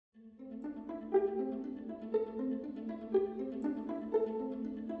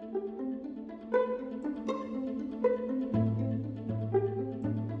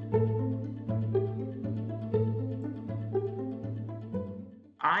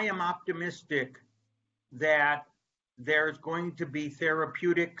I am optimistic that there's going to be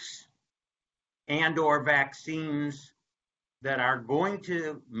therapeutics and or vaccines that are going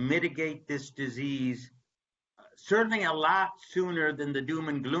to mitigate this disease certainly a lot sooner than the doom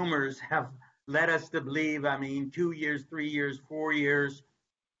and gloomers have led us to believe. I mean, 2 years, 3 years, 4 years,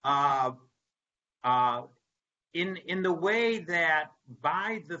 in the way that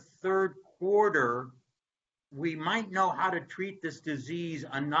by the third quarter, we might know how to treat this disease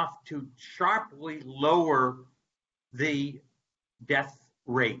enough to sharply lower the death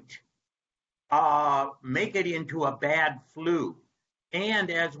rate, make it into a bad flu.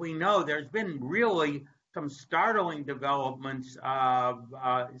 And as we know, there's been really some startling developments,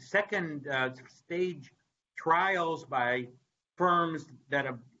 second stage trials by firms that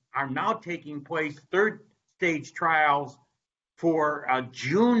are now taking place, third stage trials for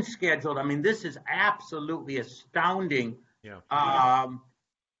June scheduled. I mean, this is absolutely astounding. Yeah.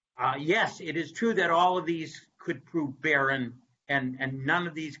 Yes, it is true that all of these could prove barren and none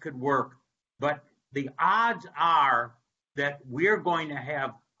of these could work, but the odds are that we're going to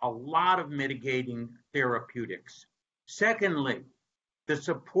have a lot of mitigating therapeutics. Secondly, the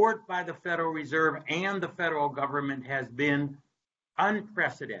support by the Federal Reserve and the federal government has been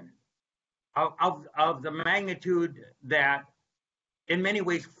unprecedented, of the magnitude that in many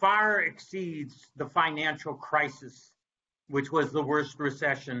ways far exceeds the financial crisis, which was the worst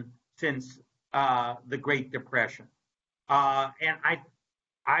recession since the Great Depression. And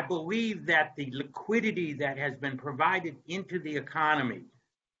I believe that the liquidity that has been provided into the economy,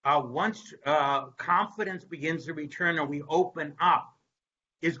 once confidence begins to return and we open up,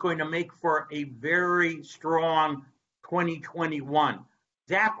 is going to make for a very strong 2021.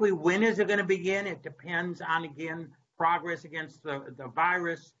 Exactly when is it going to begin? It depends on, again, progress against the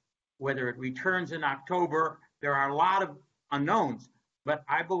virus, whether it returns in October. There are a lot of unknowns, but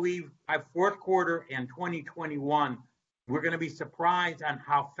I believe by fourth quarter and 2021, we're going to be surprised on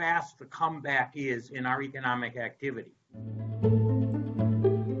how fast the comeback is in our economic activity.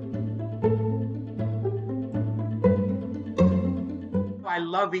 I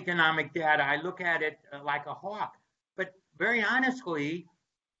love economic data. I look at it like a hawk, but very honestly,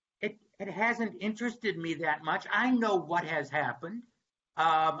 it hasn't interested me that much. I know what has happened.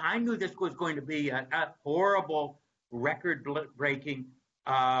 I knew this was going to be a horrible, record-breaking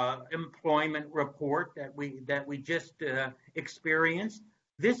employment report that we just experienced.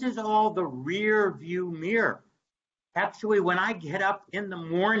 This is all the rear view mirror. Actually, when I get up in the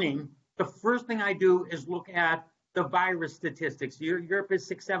morning, the first thing I do is look at the virus statistics. Europe is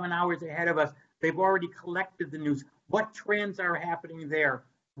 6-7 hours ahead of us. They've already collected the news. What trends are happening there?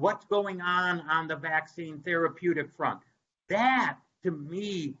 What's going on the vaccine therapeutic front? That, to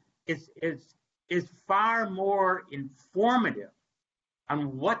me, is far more informative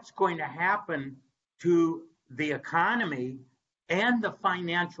on what's going to happen to the economy and the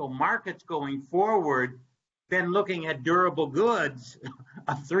financial markets going forward than looking at durable goods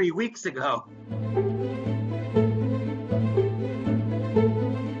 3 weeks ago.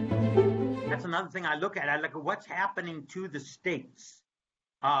 That's another thing I look at. I look at what's happening to the states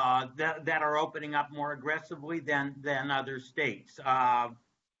that are opening up more aggressively than other states. And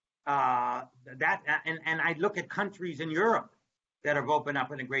I look at countries in Europe that have opened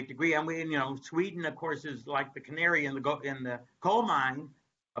up in a great degree. And Sweden, of course, is like the canary in the coal mine,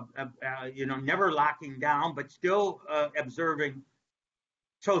 never locking down, but still observing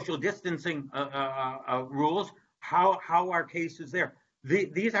social distancing rules. How are cases there?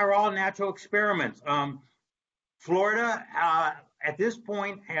 These are all natural experiments. Florida, at this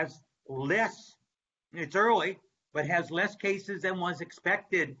point, has less. It's early, but has less cases than was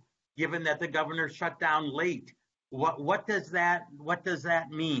expected, given that the governor shut down late. What does that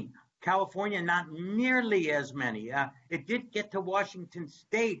mean? California, not nearly as many. It did get to Washington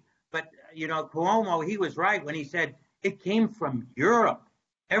State, but Cuomo, he was right when he said it came from Europe.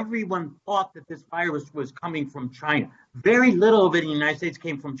 Everyone thought that this virus was coming from China. Very little of it in the United States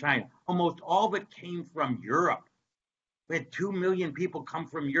came from China. Almost all of it came from Europe. We had 2 million people come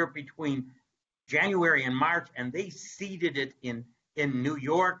from Europe between January and March, and they seeded it in New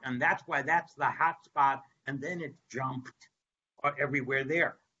York, and that's why that's the hot spot. And then it jumped everywhere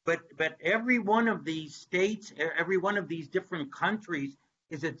there. But every one of these states, every one of these different countries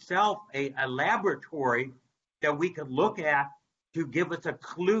is itself a laboratory that we could look at to give us a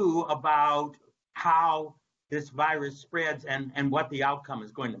clue about how this virus spreads and what the outcome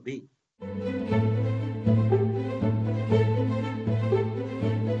is going to be.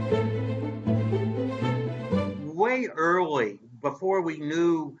 Way early, before we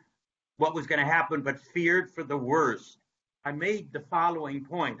knew what was going to happen, but feared for the worst, I made the following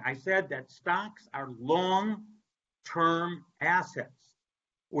point. I said that stocks are long-term assets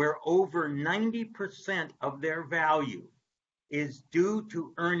where over 90% of their value is due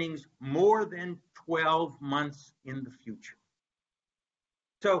to earnings more than 12 months in the future.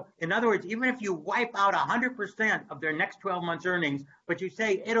 So in other words, even if you wipe out 100% of their next 12 months earnings, but you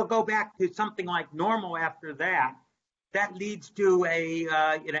say it'll go back to something like normal after that, that leads to a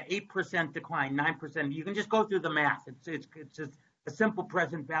 8% decline, 9%. You can just go through the math. It's just a simple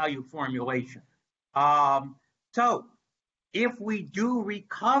present value formulation. So if we do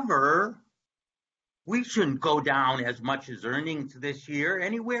recover, we shouldn't go down as much as earnings this year,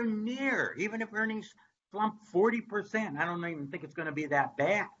 anywhere near, even if earnings slump 40%. I don't even think it's going to be that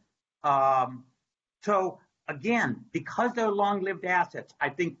bad. So again, because they're long-lived assets, I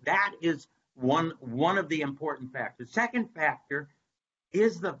think that is one of the important factors. Second factor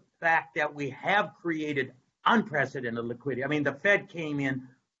is the fact that we have created unprecedented liquidity. I mean, the Fed came in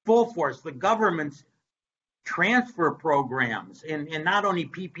full force. The government's transfer programs and not only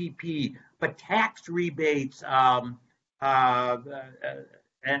PPP, but tax rebates and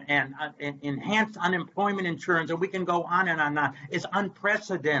enhanced unemployment insurance, and we can go on and on, is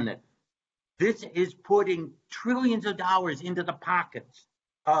unprecedented. This is putting trillions of dollars into the pockets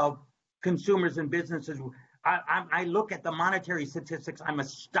of consumers and businesses. I look at the monetary statistics, I'm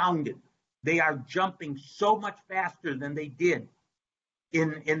astounded. They are jumping so much faster than they did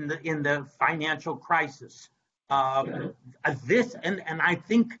in the financial crisis. This and I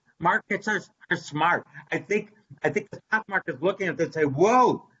think markets are smart. I think the stock market is looking at this and say,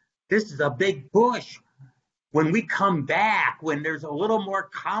 whoa, this is a big push. When we come back, when there's a little more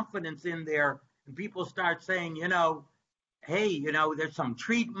confidence in there, and people start saying, hey, there's some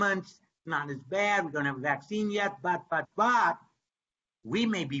treatments, not as bad, we don't have a vaccine yet, but we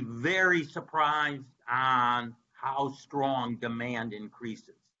may be very surprised on how strong demand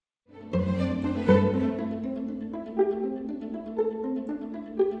increases.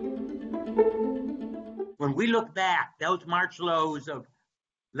 When we look back, those March lows of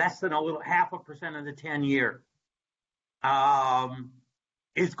less than 0.5% of the 10-year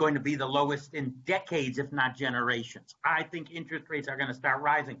is going to be the lowest in decades, if not generations. I think interest rates are going to start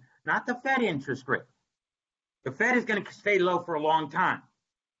rising, not the Fed interest rate. The Fed is going to stay low for a long time.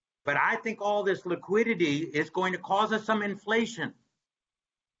 But I think all this liquidity is going to cause us some inflation.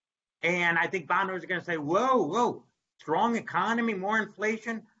 And I think bondholders are going to say, whoa, strong economy, more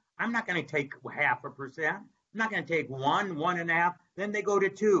inflation. I'm not going to take 0.5%. I'm not going to take 1.5. Then they go to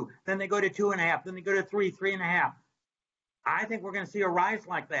 2. Then they go to 2.5. Then they go to 3, 3.5. I think we're going to see a rise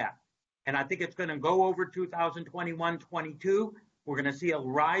like that. And I think it's going to go over 2021, 22. We're going to see a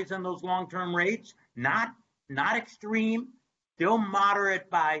rise in those long-term rates. Not extreme, still moderate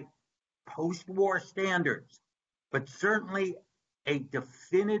by post-war standards, but certainly a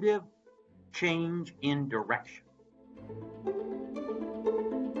definitive change in direction.